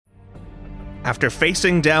after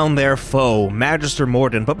facing down their foe, Magister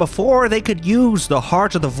Morden, but before they could use the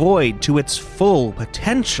Heart of the Void to its full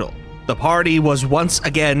potential, the party was once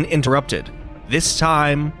again interrupted, this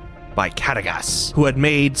time by Katagas, who had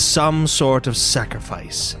made some sort of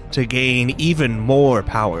sacrifice to gain even more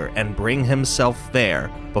power and bring himself there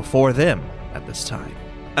before them at this time.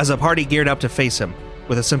 As the party geared up to face him,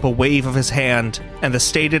 with a simple wave of his hand and the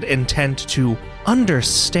stated intent to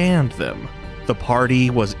understand them, the party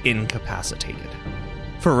was incapacitated.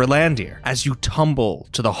 For Ralandir, as you tumble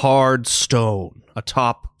to the hard stone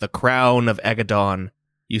atop the crown of Egadon,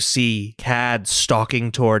 you see Cad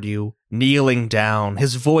stalking toward you, kneeling down,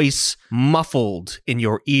 his voice muffled in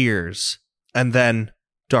your ears, and then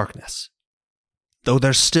darkness. Though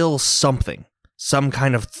there's still something, some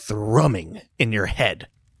kind of thrumming in your head,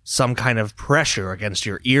 some kind of pressure against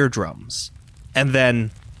your eardrums. And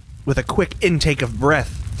then, with a quick intake of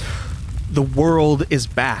breath, the world is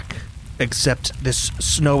back, except this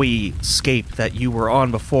snowy scape that you were on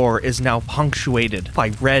before is now punctuated by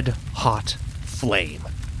red-hot flame.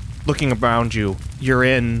 Looking around you, you're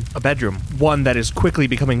in a bedroom, one that is quickly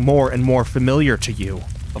becoming more and more familiar to you,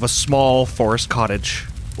 of a small forest cottage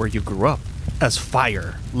where you grew up, as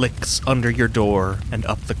fire licks under your door and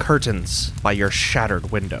up the curtains by your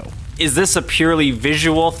shattered window. Is this a purely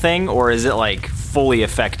visual thing, or is it like fully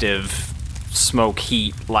effective smoke,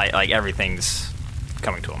 heat, light, like everything's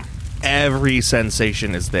coming to him? Every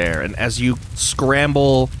sensation is there, and as you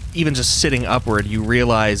scramble, even just sitting upward, you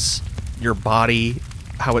realize your body,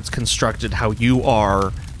 how it's constructed, how you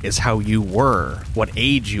are, is how you were, what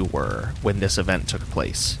age you were when this event took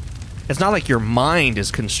place. It's not like your mind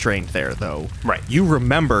is constrained there, though. Right. You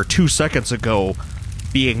remember 2 seconds ago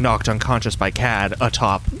being knocked unconscious by Cad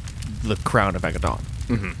atop the crown of Egadon.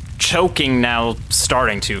 Mm-hmm. Choking now,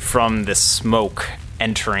 starting to, from this smoke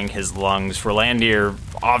entering his lungs. Ralandir,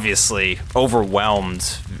 obviously overwhelmed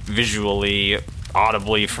visually,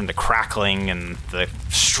 audibly from the crackling and the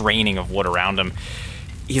straining of wood around him.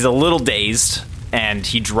 He's a little dazed, and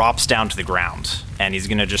he drops down to the ground, and he's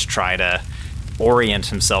going to just try to orient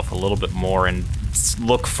himself a little bit more and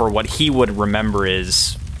look for what he would remember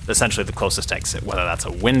is essentially the closest exit, whether that's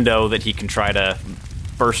a window that he can try to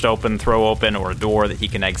burst open, throw open, or a door that he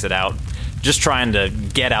can exit out. Just trying to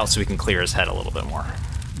get out so he can clear his head a little bit more.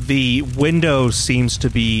 The window seems to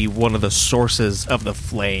be one of the sources of the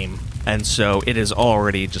flame, and so it is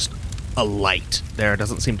already just alight. There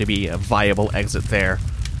doesn't seem to be a viable exit there.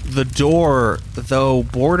 The door, though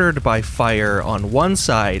bordered by fire on one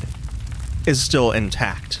side, is still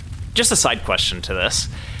intact. Just a side question to this.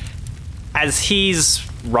 As he's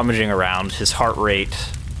rummaging around, his heart rate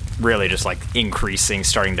really just like increasing,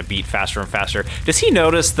 starting to beat faster and faster. Does he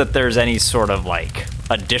notice that there's any sort of like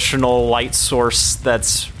additional light source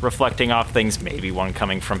that's reflecting off things? Maybe one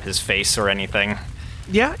coming from his face or anything?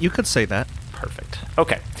 Yeah, you could say that. Perfect.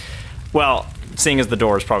 Okay. Well, seeing as the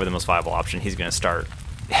door is probably the most viable option, he's going to start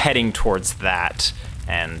heading towards that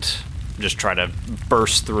and just try to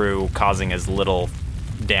burst through, causing as little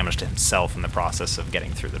damage to himself in the process of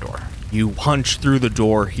getting through the door. You punch through the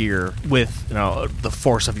door here with, the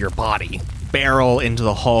force of your body, barrel into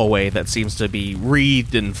the hallway that seems to be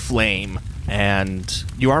wreathed in flame, and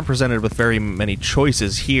you aren't presented with very many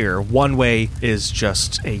choices here. One way is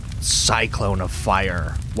just a cyclone of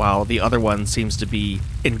fire, while the other one seems to be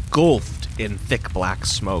engulfed in thick black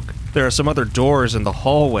smoke. There are some other doors in the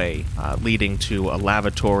hallway, leading to a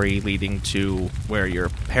lavatory, leading to where your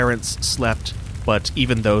parents slept, but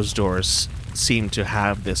even those doors seem to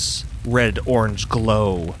have this red-orange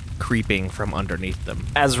glow creeping from underneath them.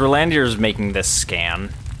 As Rolandir is making this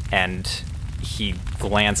scan, and he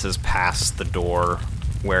glances past the door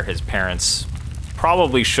where his parents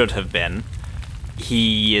probably should have been,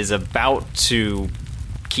 he is about to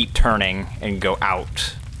keep turning and go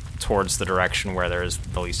out towards the direction where there is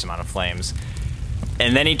the least amount of flames.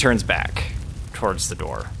 And then he turns back towards the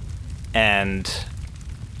door. And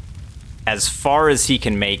as far as he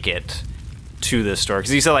can make it to this door,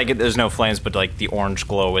 because he said like there's no flames, but like the orange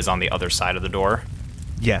glow is on the other side of the door.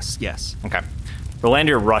 Yes. Okay.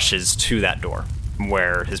 Rolandir rushes to that door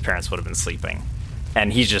where his parents would have been sleeping,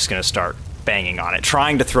 and he's just going to start banging on it,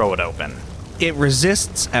 trying to throw it open. It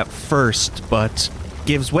resists at first, but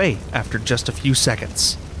gives way after just a few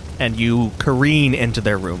seconds, and you careen into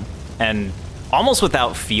their room. And almost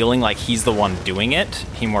without feeling like he's the one doing it,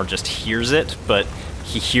 he more just hears it, but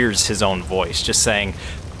he hears his own voice just saying,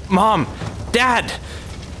 "Mom, Dad!"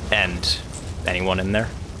 And anyone in there?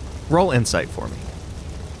 Roll insight for me.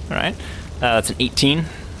 All right. That's an 18.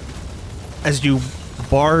 As you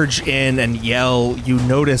barge in and yell, you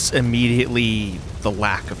notice immediately the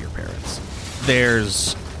lack of your parents.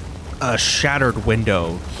 There's a shattered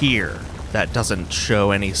window here that doesn't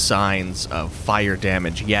show any signs of fire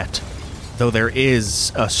damage yet, though there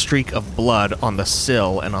is a streak of blood on the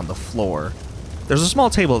sill and on the floor. There's a small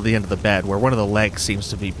table at the end of the bed where one of the legs seems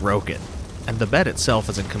to be broken, and the bed itself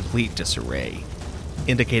is in complete disarray,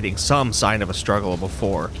 indicating some sign of a struggle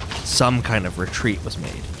before some kind of retreat was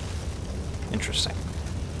made. Interesting.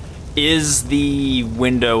 Is the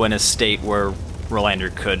window in a state where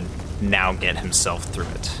Ralandir could now get himself through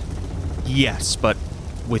it? Yes, but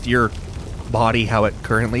with your body how it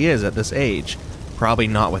currently is at this age, probably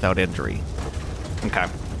not without injury. Okay.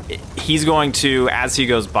 He's going to, as he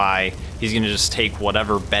goes by, he's going to just take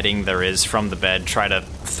whatever bedding there is from the bed, try to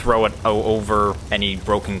throw it over any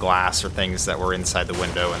broken glass or things that were inside the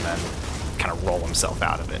window, and then kind of roll himself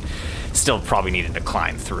out of it. Still probably needed to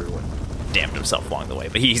climb through and damage himself along the way,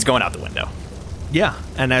 but he's going out the window. Yeah,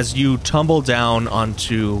 and as you tumble down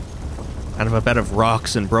onto kind of a bed of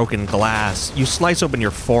rocks and broken glass, you slice open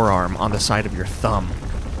your forearm on the side of your thumb,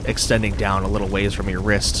 extending down a little ways from your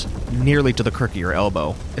wrist, nearly to the crook of your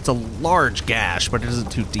elbow. It's a large gash, but it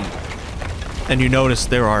isn't too deep. And you notice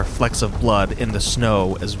there are flecks of blood in the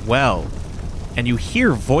snow as well. And you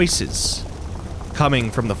hear voices coming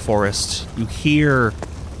from the forest. You hear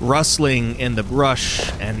rustling in the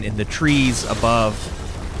brush and in the trees above,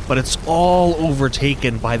 but it's all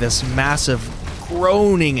overtaken by this massive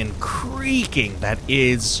groaning and creaking that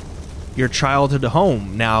is your childhood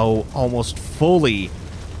home, now almost fully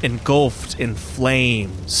engulfed in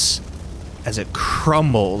flames as it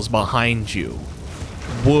crumbles behind you.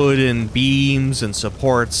 Wooden beams and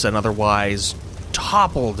supports and otherwise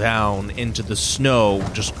topple down into the snow,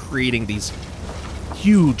 just creating these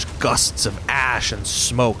huge gusts of ash and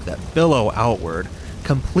smoke that billow outward,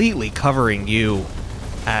 completely covering you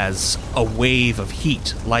as a wave of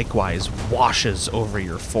heat likewise washes over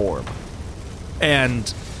your form.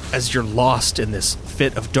 And as you're lost in this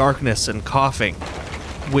fit of darkness and coughing,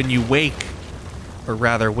 when you wake, or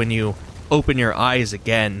rather when you open your eyes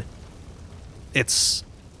again, it's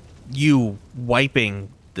you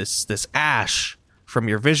wiping this ash from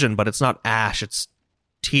your vision, but it's not ash, it's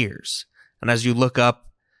tears. And as you look up,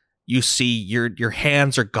 you see your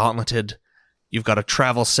hands are gauntleted, you've got a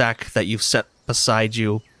travel sack that you've set beside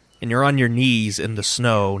you, and you're on your knees in the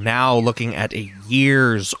snow, now looking at a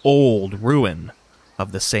years-old ruin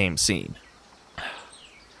of the same scene.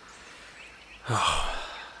 Oh,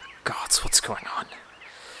 gods, what's going on?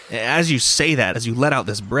 As you say that, as you let out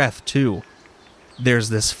this breath, too, there's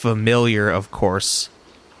this familiar, of course,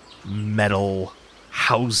 metal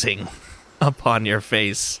housing upon your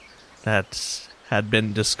face that had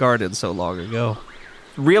been discarded so long ago.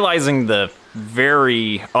 Realizing the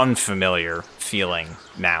very unfamiliar feeling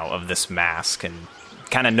now of this mask and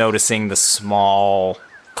kind of noticing the small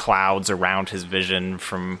clouds around his vision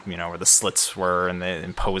from, where the slits were and they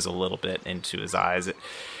impose a little bit into his eyes, it's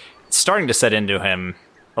starting to set into him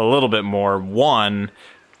a little bit more. One,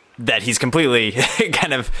 that he's completely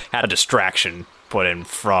kind of had a distraction put in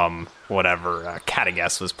from whatever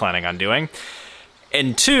Katagas was planning on doing.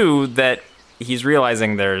 And two, that he's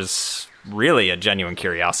realizing there's really a genuine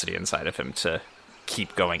curiosity inside of him to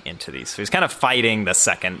keep going into these. So he's kind of fighting the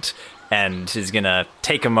second, and he's going to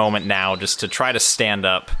take a moment now just to try to stand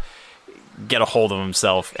up, get a hold of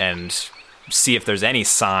himself, and see if there's any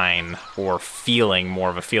sign or feeling, more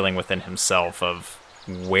of a feeling within himself of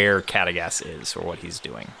where Katagas is or what he's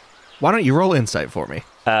doing. Why don't you roll insight for me?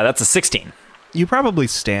 That's a 16. You probably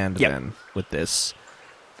stand then with this.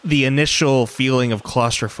 The initial feeling of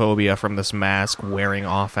claustrophobia from this mask wearing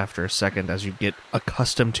off after a second as you get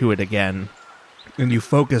accustomed to it again, and you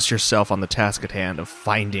focus yourself on the task at hand of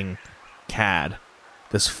finding Cad,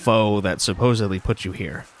 this foe that supposedly put you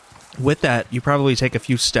here. With that, you probably take a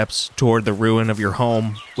few steps toward the ruin of your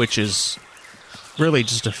home, which is really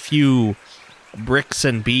just a few bricks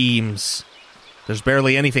and beams. There's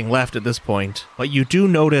barely anything left at this point, but you do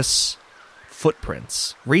notice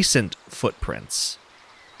footprints, recent footprints,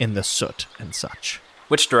 in the soot and such.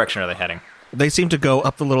 Which direction are they heading? They seem to go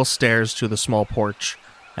up the little stairs to the small porch,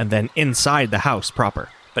 and then inside the house proper.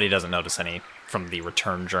 But he doesn't notice any from the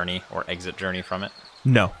return journey or exit journey from it?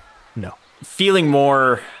 No. Feeling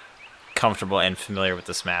more comfortable and familiar with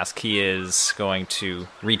this mask, he is going to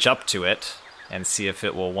reach up to it and see if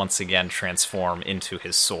it will once again transform into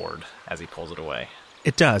his sword as he pulls it away.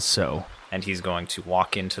 It does so. And he's going to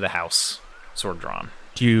walk into the house, sword drawn.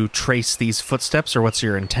 Do you trace these footsteps, or what's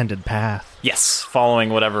your intended path? Yes, following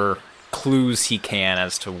whatever clues he can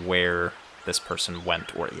as to where this person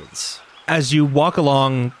went or is. As you walk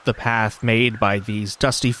along the path made by these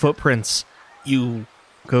dusty footprints, you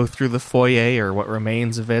go through the foyer, or what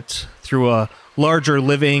remains of it, through a larger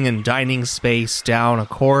living and dining space down a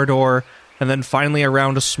corridor, and then finally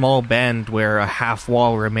around a small bend where a half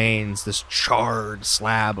wall remains, this charred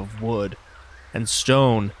slab of wood and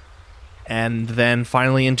stone, and then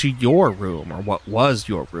finally into your room, or what was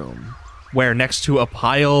your room, where next to a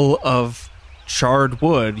pile of charred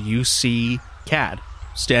wood, you see Cad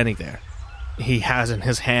standing there. He has in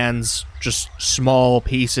his hands just small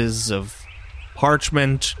pieces of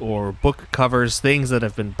parchment or book covers, things that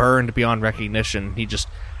have been burned beyond recognition. He just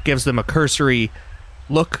gives them a cursory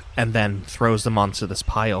look and then throws them onto this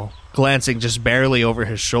pile, glancing just barely over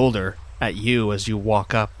his shoulder at you as you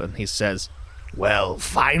walk up, and he says, "Well,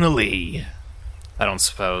 finally." I don't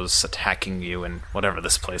suppose attacking you in whatever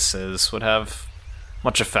this place is would have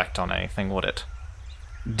much effect on anything, would it?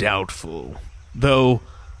 Doubtful. Though,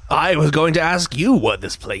 I was going to ask you what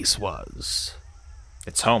this place was.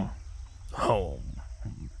 It's home. Home.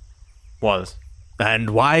 Was.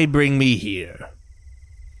 And why bring me here?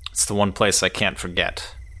 It's the one place I can't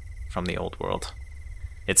forget from the old world.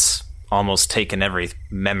 It's almost taken every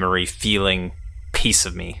memory, feeling, piece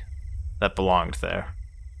of me that belonged there,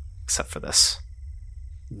 except for this.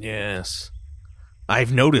 Yes,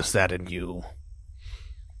 I've noticed that in you.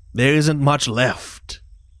 There isn't much left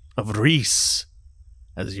of Reese,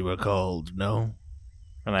 as you were called, no?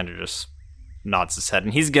 Ralandir just nods his head,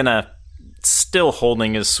 and he's gonna, still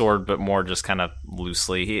holding his sword, but more just kind of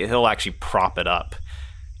loosely. He'll actually prop it up,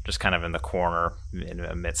 just kind of in the corner,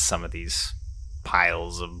 amidst some of these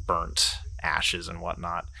piles of burnt ashes and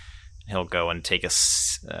whatnot. He'll go and take a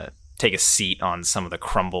seat on some of the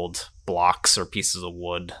crumbled blocks or pieces of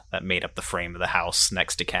wood that made up the frame of the house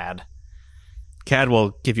next to Cad. Cad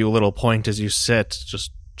will give you a little point as you sit,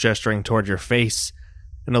 just gesturing toward your face,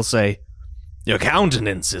 and he'll say, "Your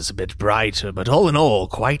countenance is a bit brighter, but all in all,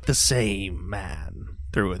 quite the same man,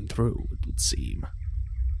 through and through, it would seem."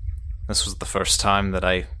 This was the first time that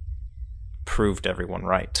I proved everyone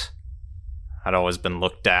right. I'd always been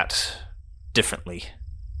looked at differently.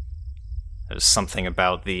 There's something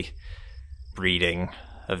about the breeding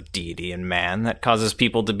of deity and man that causes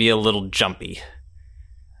people to be a little jumpy.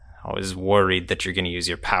 Always worried that you're going to use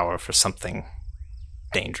your power for something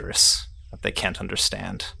dangerous that they can't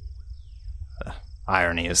understand. The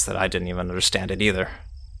irony is that I didn't even understand it either.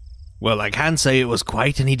 Well, I can't say it was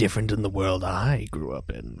quite any different in the world I grew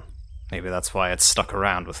up in. Maybe that's why it's stuck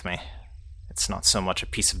around with me. It's not so much a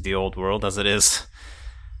piece of the old world as it is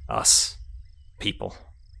us, people.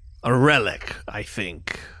 A relic, I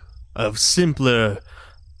think, of simpler,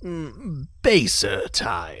 baser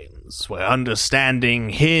times, where understanding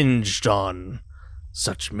hinged on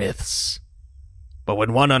such myths. But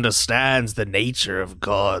when one understands the nature of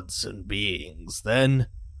gods and beings, then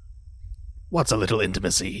what's a little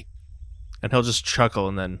intimacy? And he'll just chuckle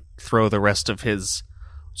and then throw the rest of his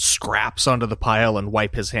scraps onto the pile and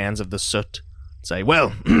wipe his hands of the soot. Say,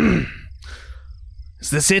 "Well, is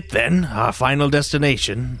this it then? Our final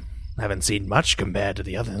destination? Haven't seen much compared to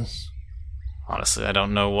the others." Honestly, I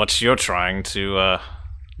don't know what you're trying to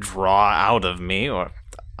draw out of me, or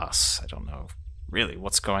us. I don't know really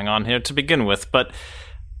what's going on here to begin with, but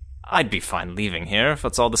I'd be fine leaving here if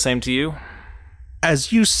it's all the same to you.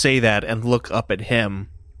 As you say that and look up at him,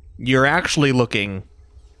 you're actually looking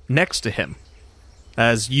next to him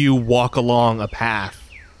as you walk along a path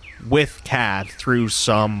with Cad through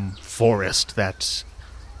some forest that,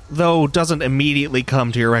 though doesn't immediately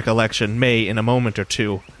come to your recollection, may in a moment or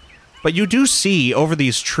two. But you do see over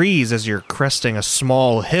these trees as you're cresting a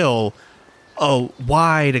small hill, a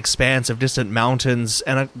wide expanse of distant mountains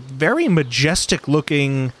and a very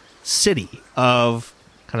majestic-looking city of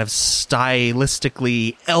kind of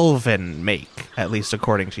stylistically elven make, at least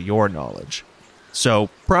according to your knowledge. So,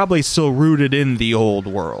 probably still rooted in the old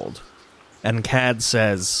world. And Cad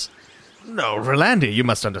says, "No, Ralandir, you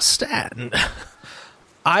must understand.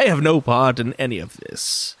 I have no part in any of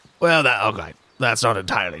this. Well, okay, that's not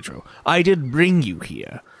entirely true. I did bring you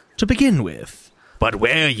here, to begin with. But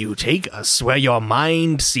where you take us, where your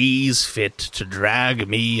mind sees fit to drag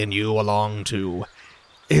me and you along to,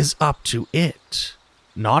 is up to it,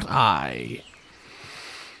 not I."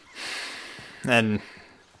 And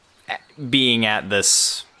being at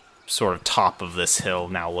this sort of top of this hill,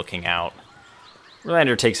 now looking out,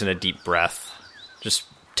 Ralandir takes in a deep breath, just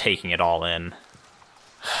taking it all in.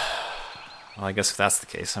 Well, I guess if that's the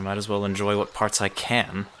case, I might as well enjoy what parts I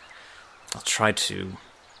can. I'll try to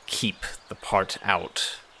keep the part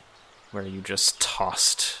out where you just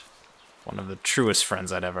tossed one of the truest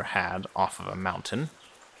friends I'd ever had off of a mountain.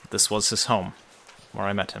 This was his home, where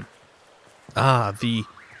I met him. Ah, the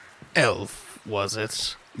elf, was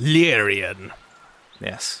it? Lyrian.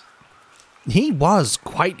 Yes. He was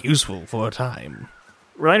quite useful for a time.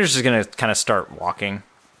 Ralandir's just going to kind of start walking,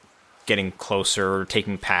 getting closer,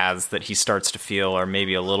 taking paths that he starts to feel are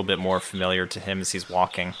maybe a little bit more familiar to him as he's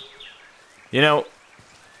walking. You know,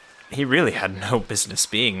 he really had no business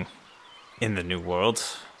being in the New World.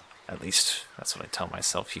 At least, that's what I tell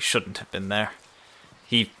myself. He shouldn't have been there.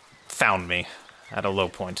 He found me at a low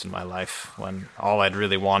point in my life when all I'd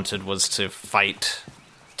really wanted was to fight,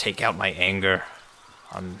 take out my anger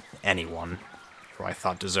on anyone who I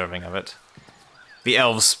thought deserving of it. The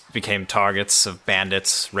elves became targets of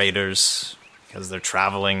bandits, raiders, because their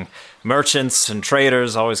traveling merchants and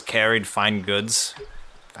traders always carried fine goods.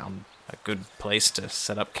 Found a good place to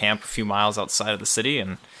set up camp a few miles outside of the city,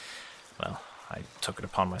 and, well, I took it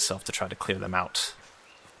upon myself to try to clear them out.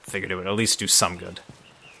 Figured it would at least do some good.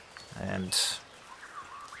 And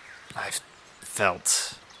I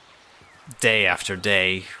felt day after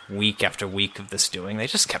day, week after week of this doing, they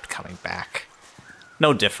just kept coming back.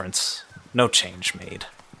 No difference. No change made.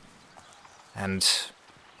 And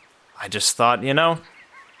I just thought,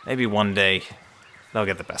 maybe one day they'll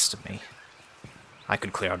get the best of me. I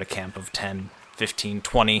could clear out a camp of 10, 15,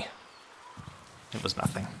 20. It was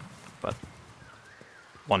nothing. But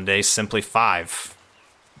one day, simply 5.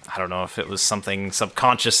 I don't know if it was something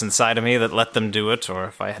subconscious inside of me that let them do it, or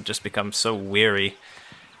if I had just become so weary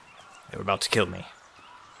they were about to kill me.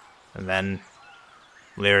 And then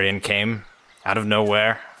Lyrian came, out of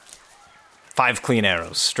nowhere. 5 clean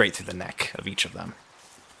arrows straight through the neck of each of them.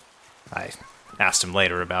 I asked him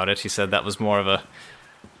later about it. He said that was more of a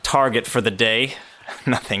target for the day.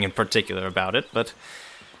 Nothing in particular about it, but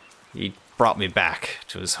he brought me back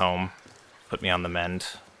to his home, put me on the mend,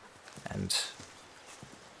 and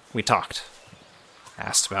we talked.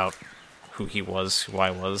 Asked about who he was, who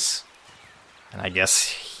I was, and I guess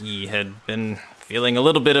he had been feeling a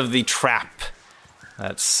little bit of the trap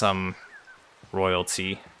that some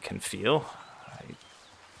royalty can feel. I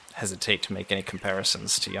hesitate to make any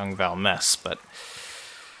comparisons to young Valmess, but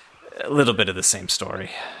a little bit of the same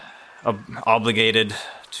story. Obligated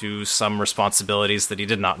to some responsibilities that he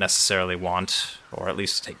did not necessarily want, or at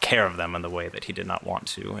least to take care of them in the way that he did not want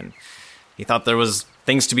to, and he thought there was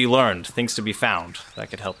things to be learned, things to be found that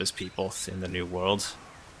could help his people in the New World.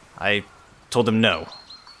 I told him no,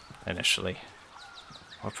 initially.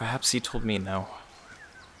 Or perhaps he told me no.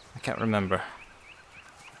 I can't remember.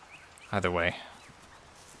 Either way,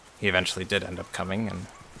 he eventually did end up coming, and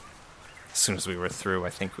as soon as we were through, I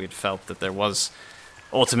think we'd felt that there was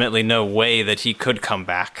ultimately no way that he could come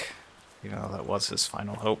back. That was his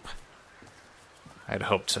final hope. I'd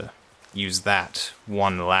hoped to use that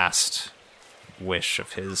one last wish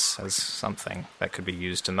of his as something that could be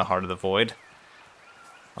used in the Heart of the Void.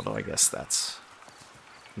 Although I guess that's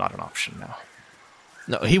not an option now.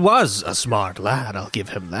 No, he was a smart lad, I'll give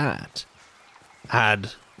him that.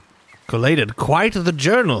 Had collated quite the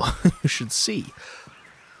journal, you should see.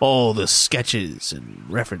 All the sketches and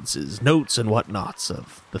references, notes and whatnots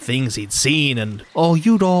of the things he'd seen and all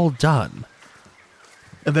you'd all done.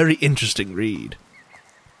 A very interesting read.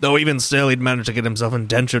 Though even still, he'd managed to get himself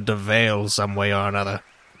indentured to Vale some way or another.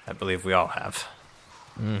 I believe we all have.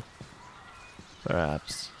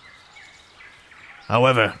 Perhaps.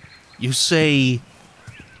 However, you say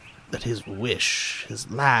that his wish, his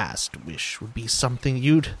last wish, would be something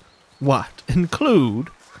you'd, include?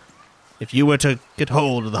 If you were to get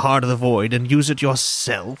hold of the Heart of the Void and use it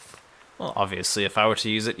yourself? Well, obviously, if I were to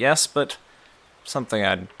use it, yes, but something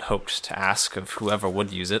I'd hoped to ask of whoever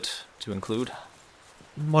would use it to include.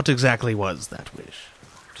 What exactly was that wish?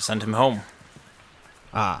 To send him home.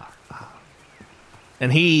 Ah.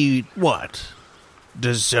 And he,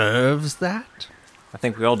 deserves that? I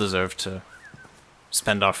think we all deserve to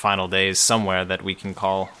spend our final days somewhere that we can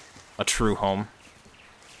call a true home.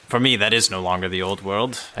 For me, that is no longer the old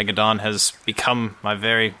world. Egadon has become my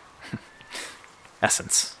very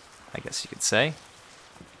essence, I guess you could say.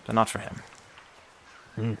 But not for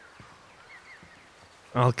him.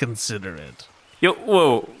 I'll consider it.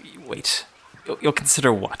 Whoa, wait. You'll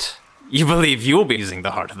consider what? You believe you'll be using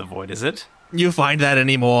the Heart of the Void, is it? You find that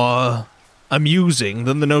any more amusing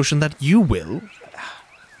than the notion that you will?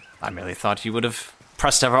 I merely thought you would have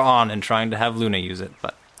pressed ever on in trying to have Luna use it,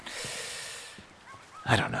 but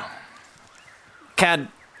I don't know. Cad,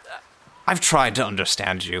 I've tried to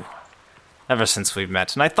understand you ever since we've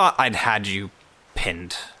met, and I thought I'd had you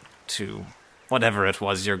pinned to whatever it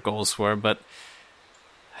was your goals were, but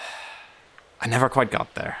I never quite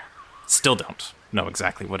got there. Still don't know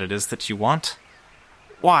exactly what it is that you want.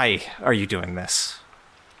 Why are you doing this?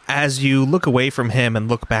 As you look away from him and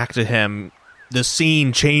look back to him, the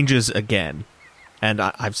scene changes again. and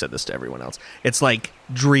I've said this to everyone else, it's like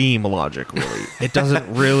dream logic, really. It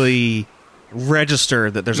doesn't really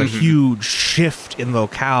register that there's a huge shift in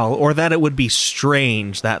locale, or that it would be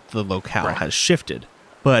strange that the locale has shifted.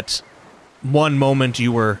 But one moment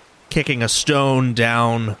you were kicking a stone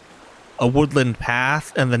down a woodland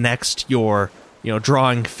path, and the next you're,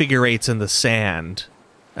 drawing figure eights in the sand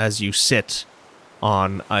as you sit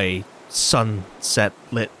on a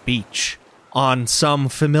sunset-lit beach on some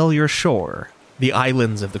familiar shore, the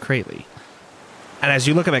islands of the Kralee. And as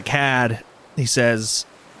you look at Cad, he says,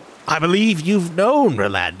 I believe you've known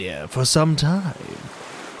Ralandir for some time.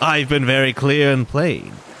 I've been very clear and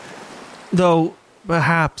plain. Though,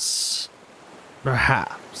 perhaps,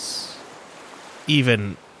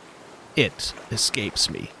 even it escapes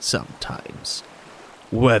me sometimes,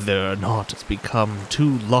 whether or not it's become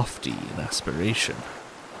too lofty an aspiration.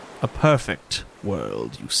 A perfect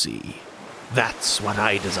world, you see. That's what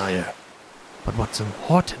I desire. But what's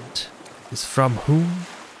important is from whom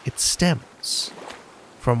it stems,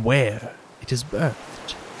 from where it is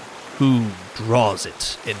birthed, who draws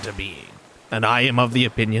it into being. And I am of the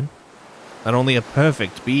opinion that only a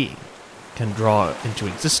perfect being can draw into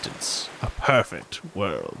existence a perfect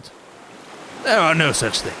world. There are no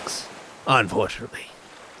such things, unfortunately,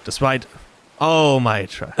 despite all my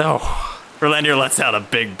try. Oh, Ralandir lets out a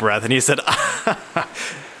big breath, and he said,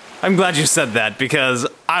 I'm glad you said that, because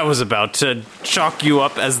I was about to chalk you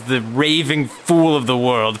up as the raving fool of the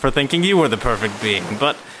world for thinking you were the perfect being,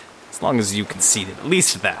 but as long as you conceded at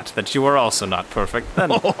least that you are also not perfect, then...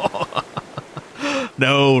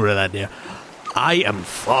 No, Ralandir, I am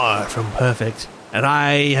far from perfect, and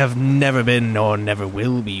I have never been nor never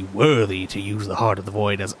will be worthy to use the Heart of the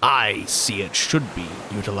Void as I see it should be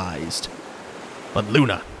utilized. But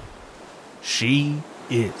Luna, she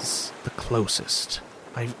is the closest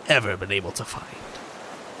I've ever been able to find.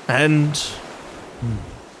 And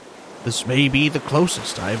this may be the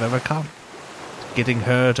closest I've ever come to getting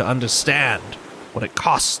her to understand what it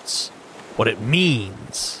costs, what it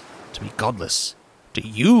means to be godless, to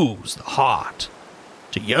use the heart,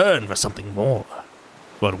 to yearn for something more.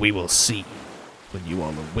 But we will see when you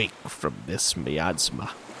all awake from this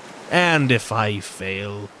miasma. And if I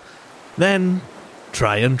fail, then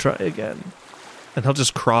try again. And he'll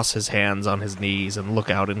just cross his hands on his knees and look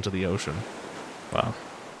out into the ocean. Well,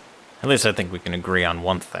 at least I think we can agree on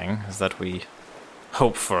one thing, is that we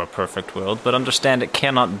hope for a perfect world, but understand it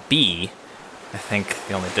cannot be. I think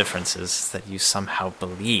the only difference is that you somehow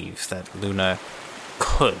believe that Luna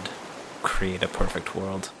could create a perfect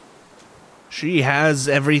world. She has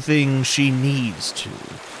everything she needs to.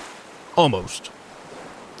 Almost,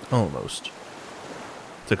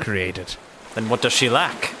 to create it. Then what does she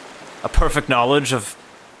lack? A perfect knowledge of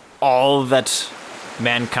all that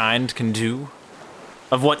mankind can do?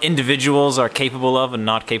 Of what individuals are capable of and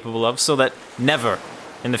not capable of, so that never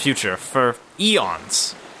in the future, for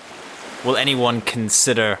eons, will anyone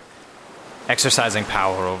consider exercising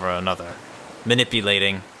power over another,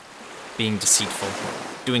 manipulating, being deceitful,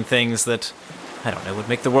 doing things that, I don't know, would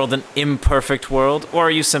make the world an imperfect world? Or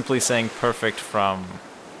are you simply saying perfect from...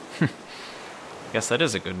 I guess that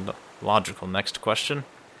is a good, logical next question.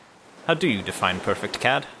 How do you define perfect,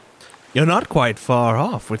 Cad? You're not quite far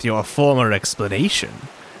off with your former explanation.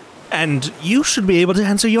 And you should be able to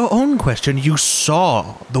answer your own question. You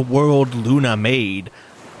saw the world Luna made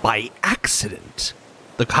by accident.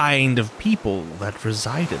 The kind of people that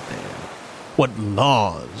resided there. What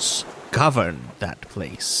laws governed that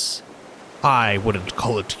place. I wouldn't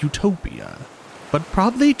call it utopia, but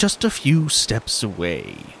probably just a few steps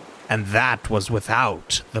away. And that was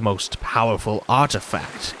without the most powerful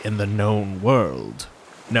artifact in the known world.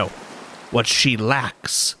 No, what she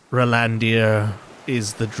lacks, Ralandir,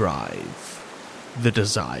 is the drive, the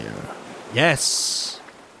desire. Yes,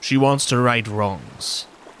 she wants to right wrongs,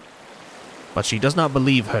 but she does not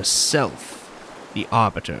believe herself the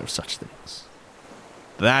arbiter of such things.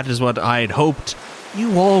 That is what I'd hoped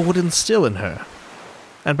you all would instill in her.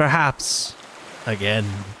 And perhaps, again,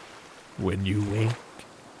 when you wake,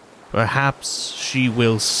 perhaps she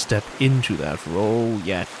will step into that role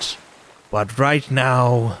yet. But right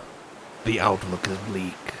now, the outlook is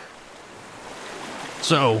bleak.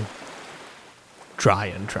 So, try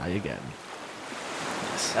again.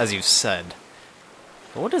 As you said.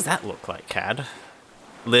 What does that look like, Cad?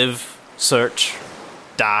 Live, search,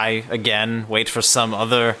 die again, wait for some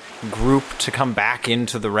other group to come back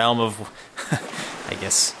into the realm of... I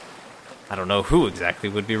guess... I don't know who exactly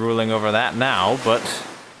would be ruling over that now, but...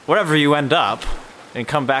 wherever you end up, and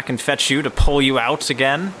come back and fetch you to pull you out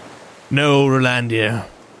again? No, Ralandir.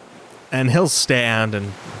 And he'll stand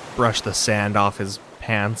and brush the sand off his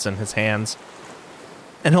pants and his hands.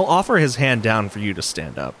 And he'll offer his hand down for you to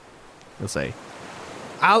stand up. He'll say,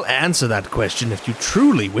 I'll answer that question if you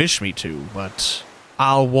truly wish me to, but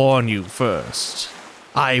I'll warn you first.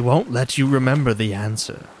 I won't let you remember the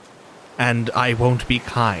answer, and I won't be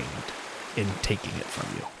kind in taking it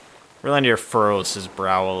from you. Ralandir furrows his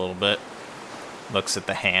brow a little bit, looks at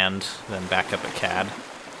the hand, then back up at Cad.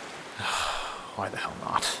 Why the hell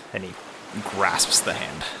not? And he grasps the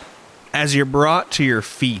hand. As you're brought to your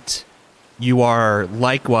feet, you are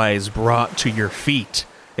likewise brought to your feet,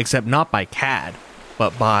 except not by Cad,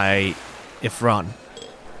 but by Ifran,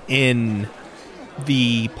 in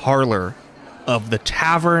the parlor of the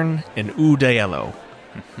tavern in Udaello.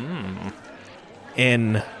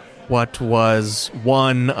 In what was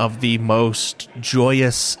one of the most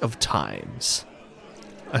joyous of times.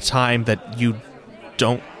 A time that you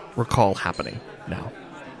don't recall happening now.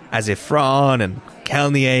 As Ifran and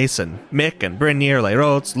Kelnies and Mick and Brynir,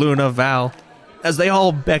 Leirots, Luna, Val, as they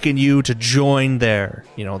all beckon you to join their,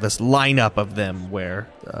 this lineup of them where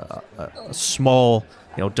a small,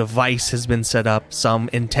 device has been set up, some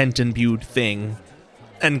intent-imbued thing.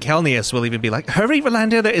 And Kelnies will even be like, hurry,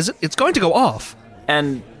 Ralandir, it's going to go off.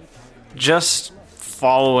 And just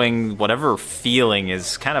following whatever feeling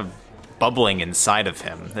is kind of bubbling inside of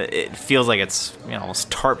him. It feels like it's almost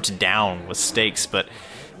tarped down with stakes, but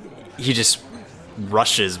he just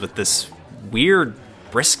rushes with this weird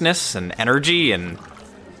briskness and energy and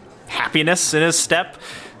happiness in his step,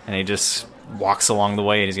 and he just walks along the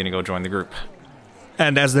way, and he's going to go join the group.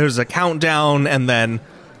 And as there's a countdown and then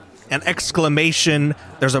an exclamation,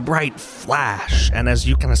 there's a bright flash, and as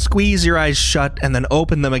you kind of squeeze your eyes shut and then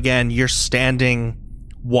open them again, you're standing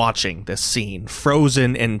watching this scene,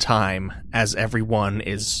 frozen in time, as everyone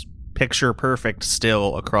is picture perfect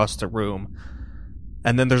still across the room.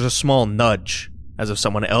 And then there's a small nudge, as if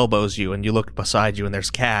someone elbows you, and you look beside you and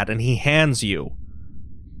there's Cad, and he hands you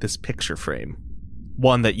this picture frame.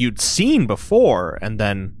 One that you'd seen before, and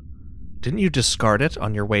then didn't you discard it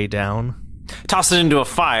on your way down? Toss it into a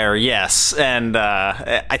fire, yes. And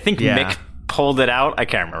I think Mick pulled it out. I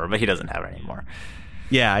can't remember, but he doesn't have it anymore.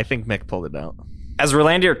 Yeah, I think Mick pulled it out. As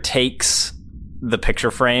Ralandir takes the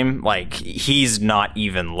picture frame, he's not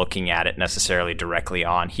even looking at it necessarily directly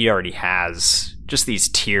on. He already has just these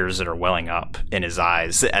tears that are welling up in his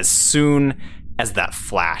eyes. As soon as that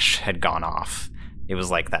flash had gone off, it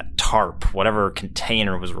was like that tarp, whatever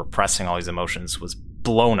container was repressing all these emotions, was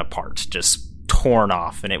blown apart, just torn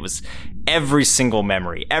off. And it was every single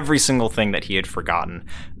memory, every single thing that he had forgotten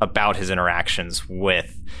about his interactions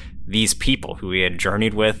with these people who he had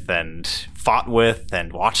journeyed with and fought with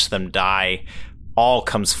and watched them die, all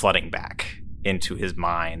comes flooding back into his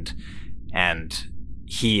mind. And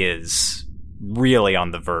he is really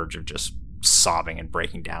on the verge of just sobbing and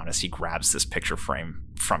breaking down as he grabs this picture frame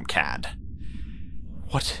from Cad.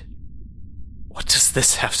 What does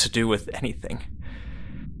this have to do with anything?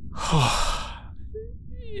 I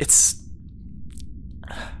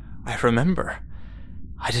remember.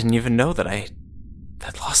 I didn't even know that I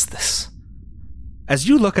had lost this. As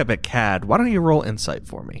you look up at Cad, why don't you roll insight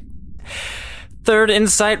for me? Third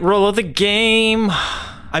insight roll of the game.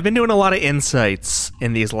 I've been doing a lot of insights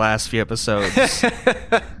in these last few episodes.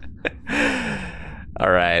 All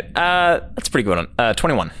right. That's a pretty good one.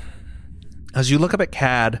 21. As you look up at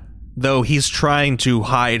Cad, though he's trying to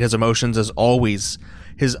hide his emotions as always,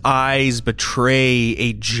 his eyes betray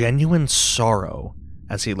a genuine sorrow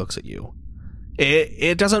as he looks at you.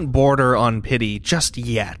 It doesn't border on pity just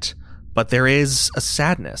yet, but there is a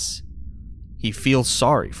sadness. He feels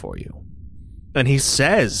sorry for you. And he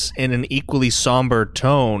says in an equally somber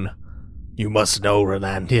tone, "You must know,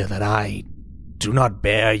 Ralandir, that I do not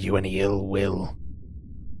bear you any ill will.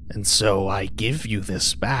 And so I give you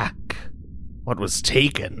this back. What was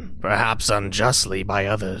taken, perhaps unjustly by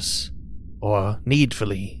others, or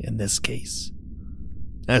needfully in this case,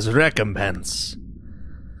 as recompense,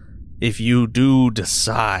 if you do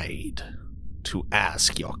decide to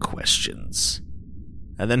ask your questions."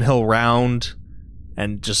 And then he'll round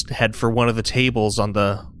and just head for one of the tables on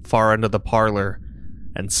the far end of the parlor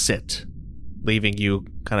and sit, leaving you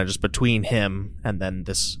kind of just between him and then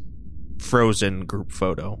this frozen group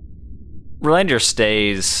photo. Ralandir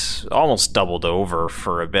stays almost doubled over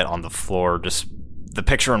for a bit on the floor, just the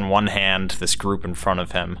picture in one hand, this group in front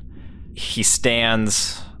of him. He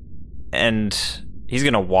stands, and he's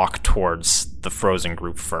going to walk towards the frozen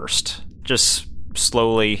group first, just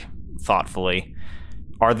slowly, thoughtfully.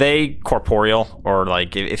 Are they corporeal, or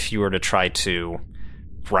if you were to try to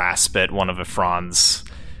grasp at one of Ifran's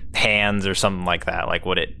hands or something like that,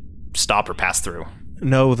 would it stop or pass through?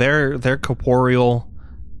 No, they're corporeal.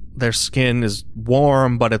 Their skin is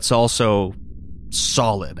warm, but it's also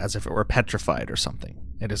solid, as if it were petrified or something.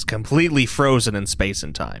 It is completely frozen in space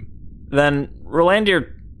and time. Then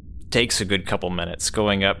Ralandir takes a good couple minutes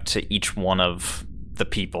going up to each one of the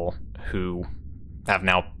people who have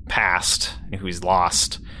now passed and who he's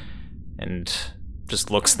lost, and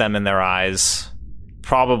just looks them in their eyes,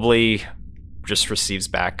 probably just receives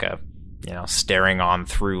back a, staring on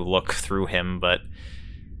through look through him, but,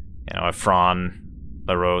 Efron,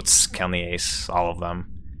 Larotes, Kelniace, all of them.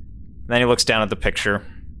 Then he looks down at the picture,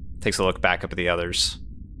 takes a look back up at the others,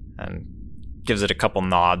 and gives it a couple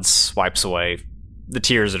nods, wipes away the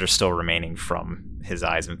tears that are still remaining from his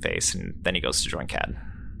eyes and face, and then he goes to join Cad.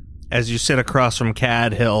 As you sit across from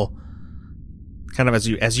Cad, he'll kind of,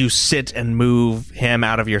 as you sit and move him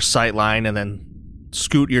out of your sightline and then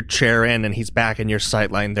scoot your chair in and he's back in your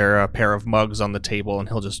sightline, there are a pair of mugs on the table and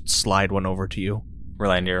he'll just slide one over to you.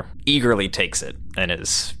 Ralandir eagerly takes it and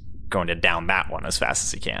is going to down that one as fast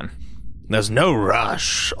as he can. There's no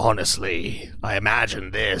rush, honestly. I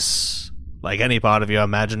imagine this. Like any part of your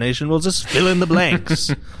imagination, will just fill in the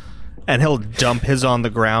blanks. And he'll dump his on the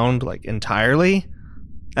ground, entirely,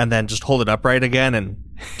 and then just hold it upright again and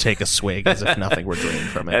take a swig as if nothing were drained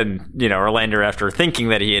from it. And, Ralandir, after thinking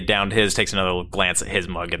that he had downed his, takes another glance at his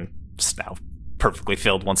mug and it's now perfectly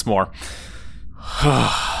filled once more.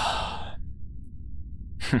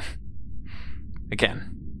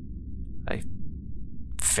 Again, I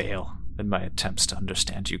fail in my attempts to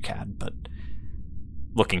understand you, Cad, but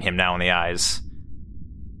looking him now in the eyes,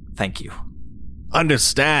 thank you.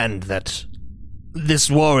 Understand that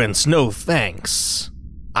this warrants no thanks.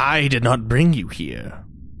 I did not bring you here.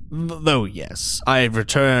 Though, yes, I have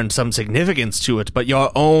returned some significance to it, but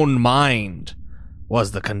your own mind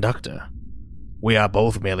was the conductor. We are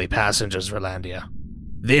both merely passengers, Ralandir.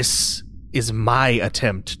 This is my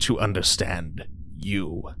attempt to understand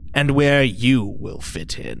you, and where you will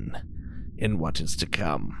fit in what is to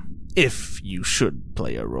come, if you should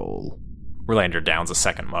play a role. Ralandir downs a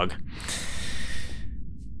second mug.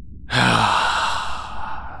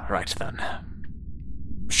 Right then.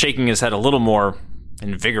 Shaking his head a little more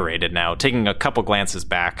invigorated now, taking a couple glances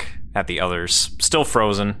back at the others, still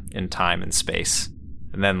frozen in time and space,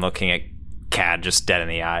 and then looking at Cad just dead in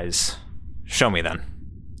the eyes. Show me then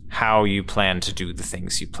how you plan to do the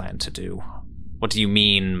things you plan to do. What do you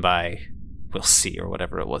mean by we'll see, or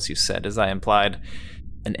whatever it was you said, as I implied,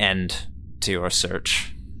 an end to your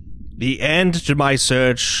search? The end to my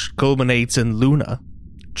search culminates in Luna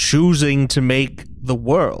choosing to make the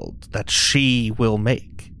world that she will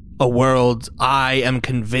make. A world I am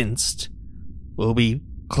convinced will be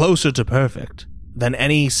closer to perfect than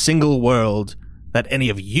any single world that any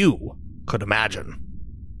of you could imagine.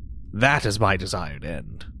 That is my desired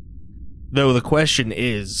end. Though the question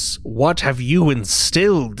is, what have you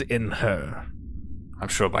instilled in her? I'm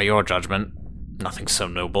sure by your judgment, nothing so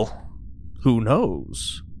noble. Who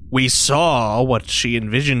knows? We saw what she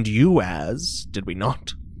envisioned you as, did we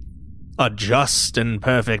not? A just and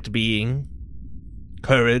perfect being.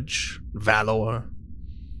 Courage, valor.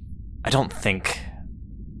 I don't think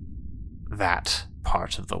that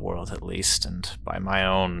part of the world, at least, and by my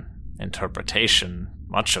own interpretation,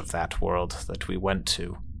 much of that world that we went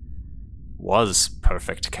to was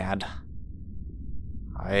perfect, Cad.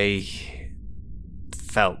 I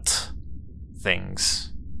felt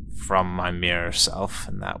things from my mirror self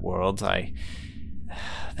in that world.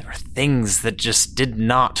 There were things that just did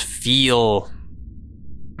not feel...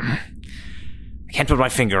 I can't put my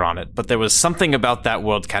finger on it, but there was something about that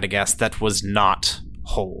world, Cadagast, that was not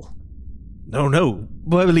whole. No,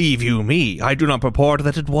 believe you me, I do not purport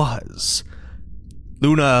that it was.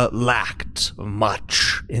 Luna lacked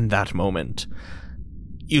much in that moment.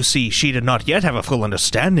 You see, she did not yet have a full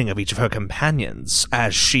understanding of each of her companions,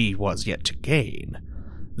 as she was yet to gain.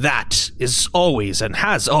 That is always and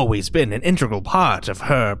has always been an integral part of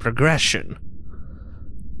her progression.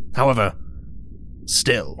 However,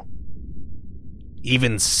 still,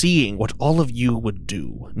 even seeing what all of you would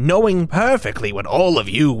do, knowing perfectly what all of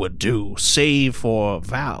you would do, save for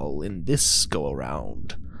Val in this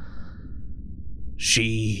go-around,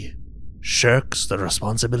 she shirks the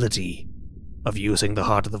responsibility of using the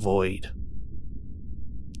Heart of the Void.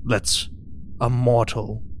 Lets a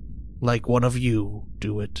mortal like one of you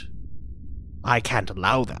do it. I can't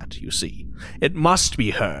allow that, you see. It must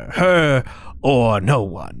be her or no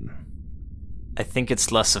one. I think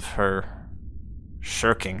it's less of her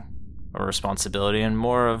shirking a responsibility and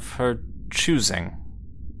more of her choosing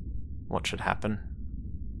what should happen.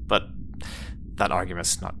 But that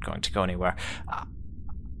argument's not going to go anywhere.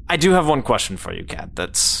 I do have one question for you, Kat.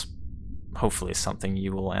 That's hopefully something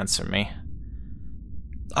you will answer me.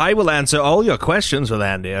 I will answer all your questions,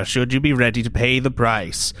 Ralandir, should you be ready to pay the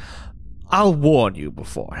price. I'll warn you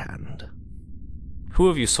beforehand. Who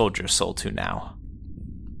have you sold your soul to now?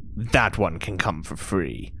 That one can come for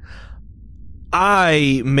free.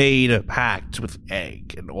 I made a pact with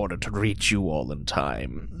Egg in order to reach you all in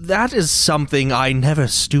time. That is something I never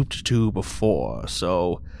stooped to before,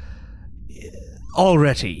 so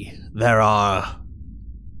already there are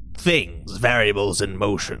variables in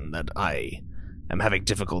motion that I am having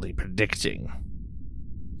difficulty predicting.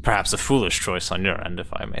 Perhaps a foolish choice on your end,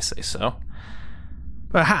 if I may say so.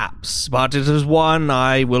 Perhaps, but it is one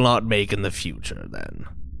I will not make in the future, then.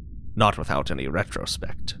 Not without any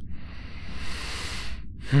retrospect.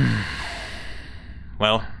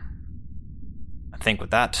 Well, I think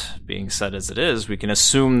with that being said as it is, we can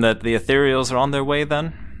assume that the ethereals are on their way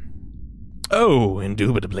then? Oh,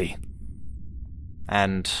 indubitably.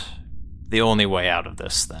 And the only way out of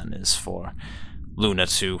this, then, is for Luna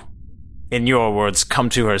to, in your words, come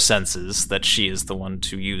to her senses that she is the one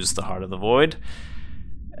to use the Heart of the Void,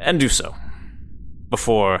 and do so,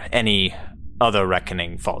 before any other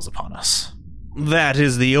reckoning falls upon us. That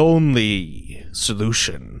is the only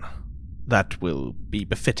solution that will be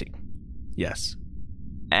befitting. Yes.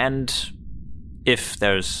 And if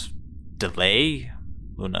there's delay,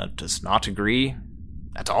 Luna does not agree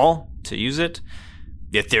at all to use it,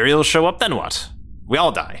 the ethereals show up, then what? We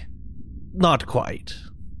all die. Not quite.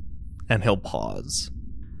 And he'll pause.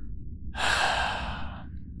 How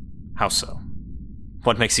so?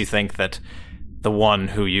 What makes you think that the one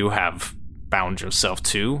who you have bound yourself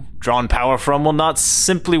to, drawn power from, will not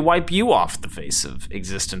simply wipe you off the face of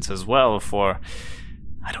existence as well for,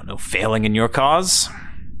 I don't know, failing in your cause?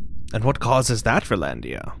 And what cause is that,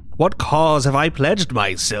 Ralandir? What cause have I pledged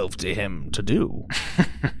myself to him to do?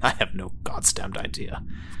 I have no goddamned idea.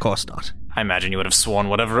 Of course not. I imagine you would have sworn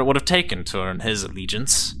whatever it would have taken to earn his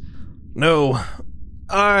allegiance. No,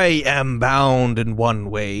 I am bound in one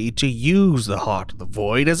way to use the Heart of the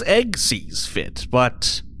Void as Egg sees fit,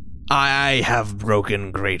 but I have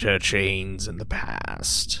broken greater chains in the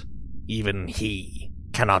past. Even he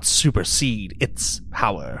cannot supersede its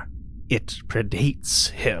power. It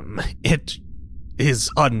predates him. It is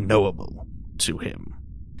unknowable to him.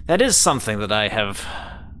 That is something that I have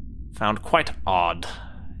found quite odd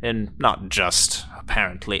in not just,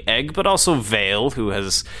 apparently, Egg, but also Vale, who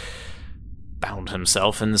has bound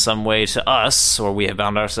himself in some way to us, or we have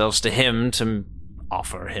bound ourselves to him to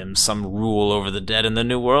offer him some rule over the dead in the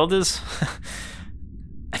New World. Is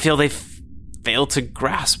I feel they fail to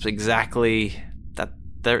grasp exactly that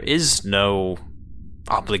there is no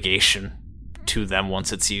obligation to them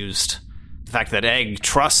once it's used. The fact that Egg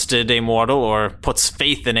trusted a mortal or puts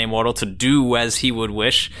faith in a mortal to do as he would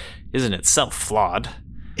wish is in itself flawed.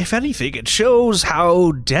 If anything, it shows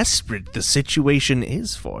how desperate the situation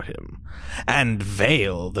is for him. And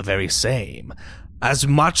Vale the very same. As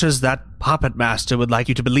much as that puppet master would like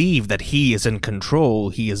you to believe that he is in control,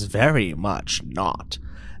 he is very much not.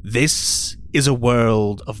 This is a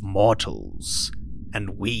world of mortals,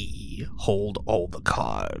 and we hold all the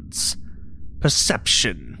cards.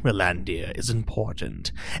 Perception, Ralandir, is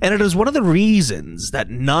important, and it is one of the reasons that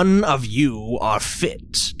none of you are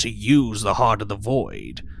fit to use the Heart of the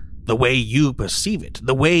Void. The way you perceive it,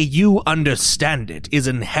 the way you understand it, is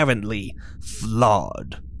inherently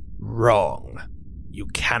flawed, wrong. You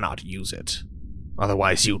cannot use it.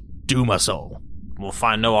 Otherwise you doom us all. We'll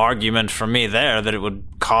find no argument from me there that it would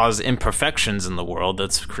cause imperfections in the world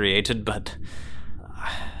that's created, but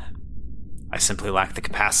I simply lack the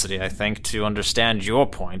capacity, I think, to understand your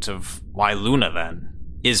point of why Luna, then,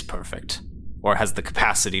 is perfect, or has the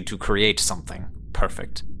capacity to create something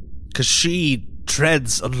perfect. 'Cause she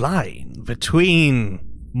treads a line between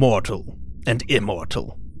mortal and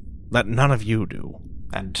immortal that none of you do.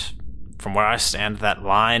 And from where I stand, that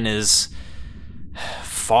line is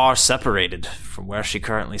far separated from where she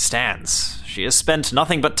currently stands. She has spent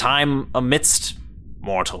nothing but time amidst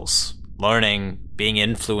mortals, learning, being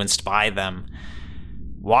influenced by them.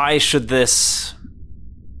 Why should this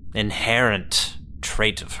inherent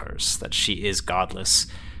trait of hers, that she is godless,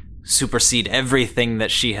 supersede everything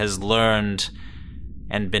that she has learned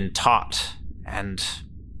and been taught and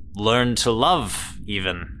learned to love,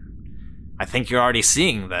 even? I think you're already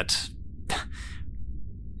seeing that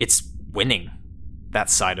it's winning that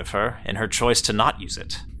side of her in her choice to not use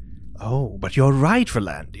it. Oh, but you're right,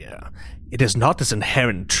 Ralandir. It is not this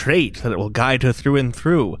inherent trait that will guide her through and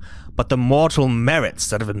through, but the mortal merits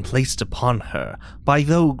that have been placed upon her by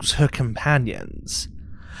those her companions.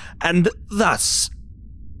 And thus,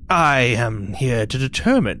 I am here to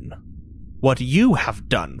determine what you have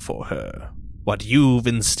done for her, what you've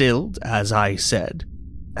instilled, as I said,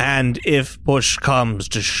 And if push comes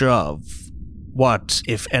to shove, what,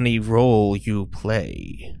 if any, role you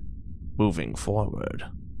play moving forward?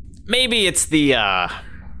 Maybe it's the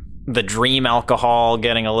dream alcohol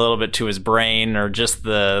getting a little bit to his brain, or just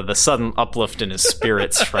the sudden uplift in his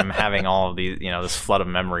spirits from having all of these, this flood of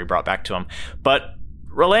memory brought back to him. But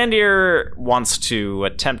Ralandir wants to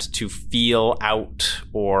attempt to feel out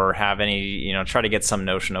or have any, try to get some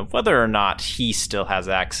notion of whether or not he still has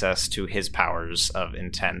access to his powers of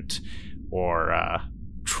intent or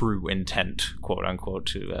true intent, quote unquote,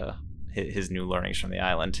 to his new learnings from the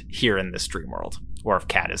island here in this dream world, or if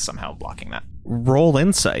Cat is somehow blocking that. Roll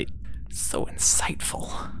insight. So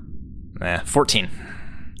insightful. 14.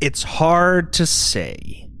 It's hard to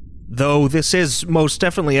say. Though this is most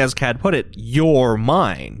definitely, as Cad put it, your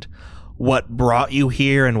mind. What brought you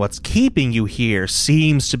here and what's keeping you here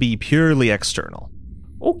seems to be purely external.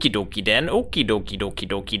 Okie dokie den, okie dokie dokie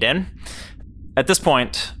dokie den. At this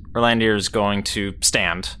point, Ralandir is going to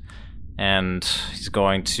stand, and he's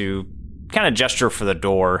going to kind of gesture for the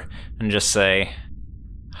door and just say,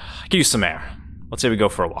 "Give you some air. Let's say we go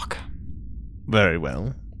for a walk." Very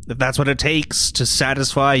well. If that's what it takes to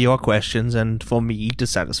satisfy your questions and for me to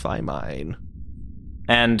satisfy mine.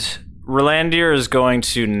 And Ralandir is going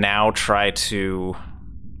to now try to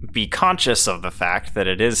be conscious of the fact that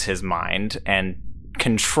it is his mind and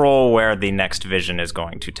control where the next vision is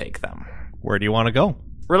going to take them. Where do you want to go?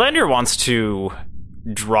 Ralandir wants to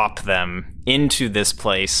drop them into this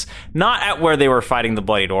place, not at where they were fighting the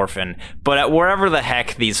Bloodied Orphan, but at wherever the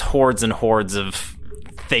heck these hordes and hordes of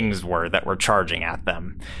things were that were charging at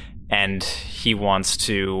them. And he wants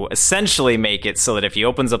to essentially make it so that if he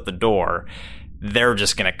opens up the door, they're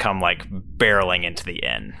just going to come like barreling into the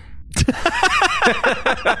inn.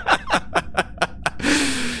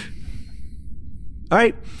 All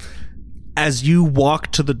right. As you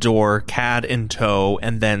walk to the door, Cad in tow,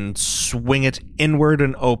 and then swing it inward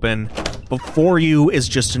and open, before you is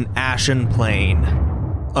just an ashen plain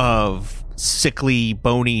of sickly,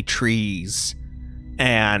 bony trees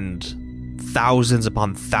and thousands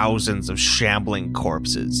upon thousands of shambling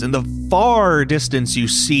corpses. In the far distance, you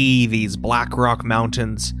see these black rock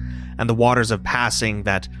mountains and the waters of passing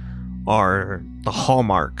that are the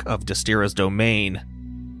hallmark of Destira's domain.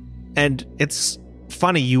 And it's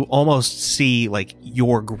funny, you almost see like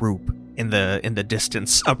your group in the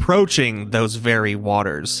distance approaching those very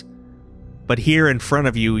waters. But here in front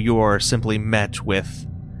of you, you are simply met with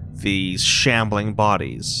these shambling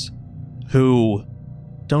bodies who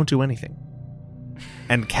don't do anything.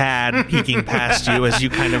 And Cad peeking past you as you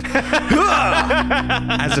kind of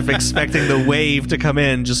as if expecting the wave to come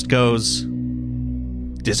in, just goes,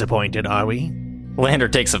 "Disappointed, are we?" Lander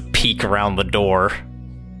takes a peek around the door,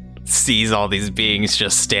 sees all these beings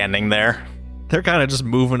just standing there. They're kind of just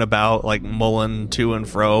moving about, like mulling to and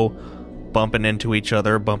fro, bumping into each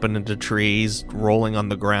other, bumping into trees, rolling on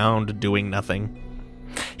the ground, doing nothing.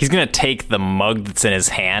 He's gonna take the mug that's in his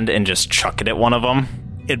hand and just chuck it at one of them.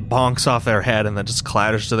 It bonks off their head and then just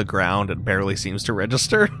clatters to the ground. It barely seems to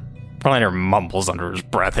register. Lander mumbles under his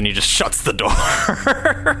breath and he just shuts the door.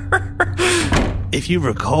 If you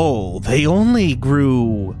recall, they only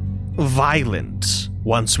grew violent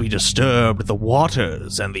once we disturbed the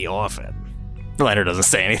waters and the orphan. Lander doesn't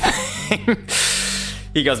say anything.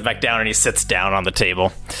 He goes back down and he sits down on the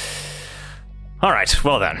table. All right,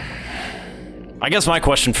 well then. I guess my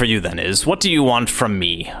question for you then is, what do you want from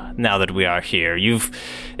me now that we are here? You've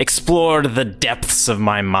explored the depths of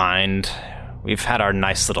my mind. We've had our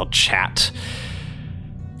nice little chat.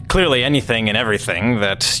 Clearly anything and everything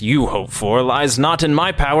that you hope for lies not in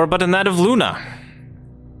my power but in that of Luna.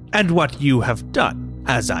 And what you have done,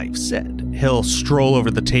 as I've said. He'll stroll over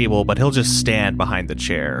the table, but he'll just stand behind the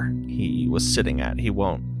chair he was sitting at. He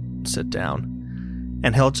won't sit down.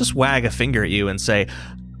 And he'll just wag a finger at you and say,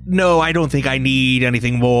 "No, I don't think I need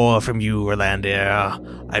anything more from you,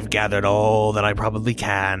 Ralandir. I've gathered all that I probably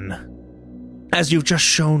can. As you've just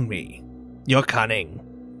shown me, you're cunning,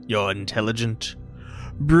 you're intelligent,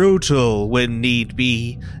 brutal when need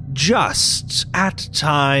be, just, at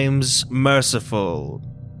times, merciful,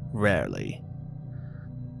 rarely.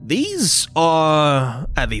 These are,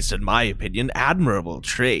 at least in my opinion, admirable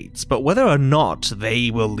traits, but whether or not they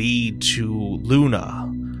will lead to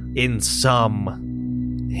Luna in some..."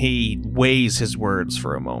 He weighs his words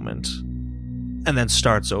for a moment, and then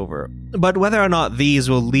starts over. "But whether or not these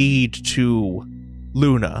will lead to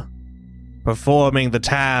Luna performing the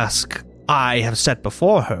task I have set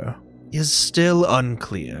before her is still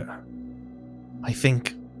unclear. I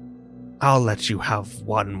think I'll let you have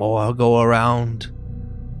one more go around,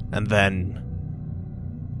 and then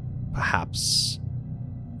perhaps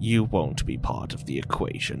you won't be part of the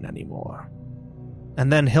equation anymore.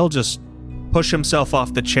 And then he'll just push himself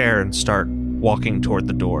off the chair and start walking toward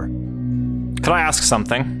the door. Could I ask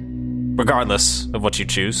something? Regardless of what you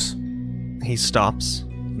choose. He stops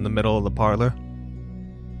in the middle of the parlor.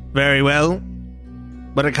 Very well,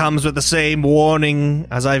 but it comes with the same warning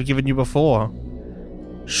as I've given you before.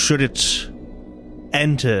 Should it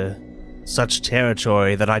enter such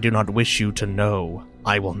territory that I do not wish you to know,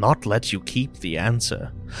 I will not let you keep the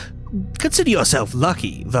answer. Consider yourself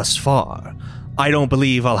lucky thus far. I don't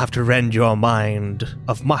believe I'll have to rend your mind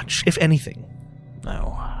of much, if anything.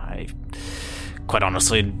 No, I quite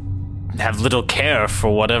honestly have little care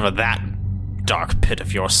for whatever that dark pit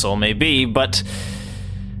of your soul may be, but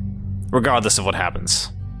regardless of what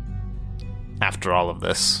happens, after all of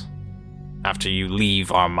this, after you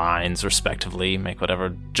leave our minds respectively, make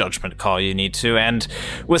whatever judgment call you need to, and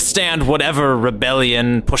withstand whatever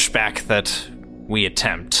rebellion, pushback that we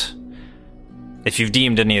attempt, if you've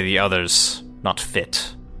deemed any of the others not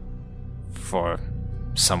fit for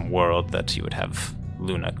some world that you would have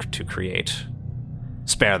Luna to create,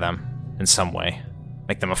 spare them in some way.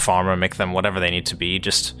 Make them a farmer, make them whatever they need to be,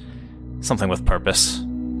 just something with purpose.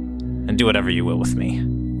 And do whatever you will with me.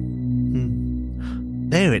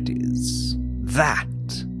 There it is. That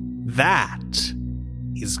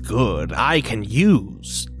is good. I can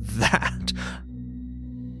use that.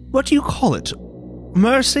 What do you call it?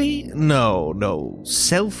 Mercy? No.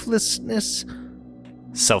 Selflessness?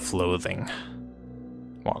 Self-loathing.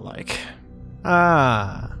 More like.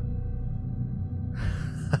 Ah.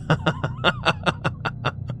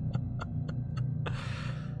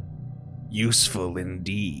 Useful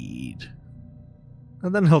indeed.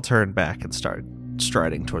 And then he'll turn back and start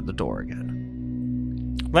striding toward the door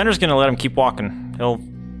again. Lander's gonna let him keep walking. He'll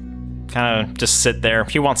kind of just sit there.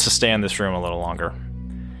 He wants to stay in this room a little longer.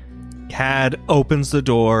 Cad opens the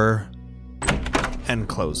door and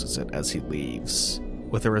closes it as he leaves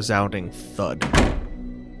with a resounding thud.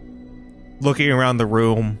 Looking around the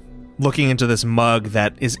room, looking into this mug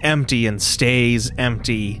that is empty and stays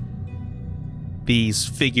empty, these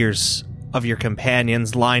figures of your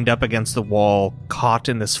companions lined up against the wall, caught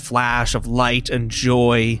in this flash of light and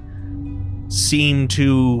joy, seem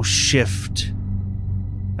to shift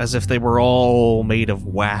as if they were all made of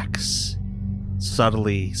wax,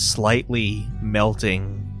 subtly, slightly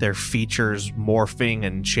melting, their features morphing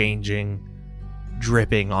and changing,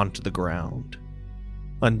 dripping onto the ground,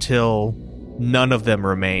 until none of them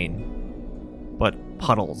remain but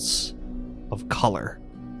puddles of color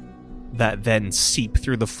that then seep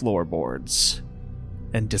through the floorboards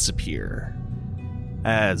and disappear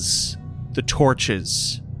as the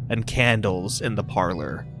torches and candles in the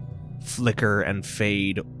parlor flicker and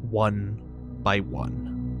fade one by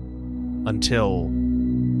one until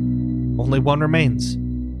only one remains.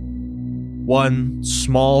 One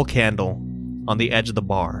small candle on the edge of the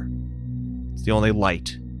bar. It's the only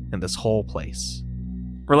light in this whole place.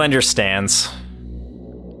 Ralandir stands,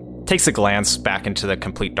 takes a glance back into the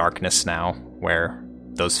complete darkness now, where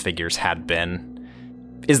those figures had been.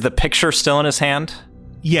 Is the picture still in his hand?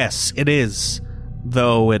 Yes, it is.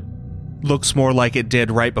 Though it looks more like it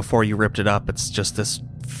did right before you ripped it up. It's just this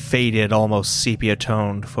faded, almost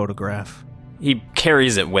sepia-toned photograph. He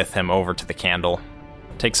carries it with him over to the candle,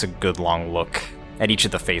 takes a good long look at each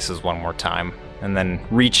of the faces one more time, and then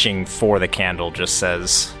reaching for the candle just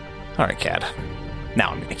says, "All right, Cad,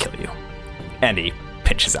 now I'm gonna kill you." And he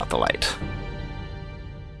pinches out the light.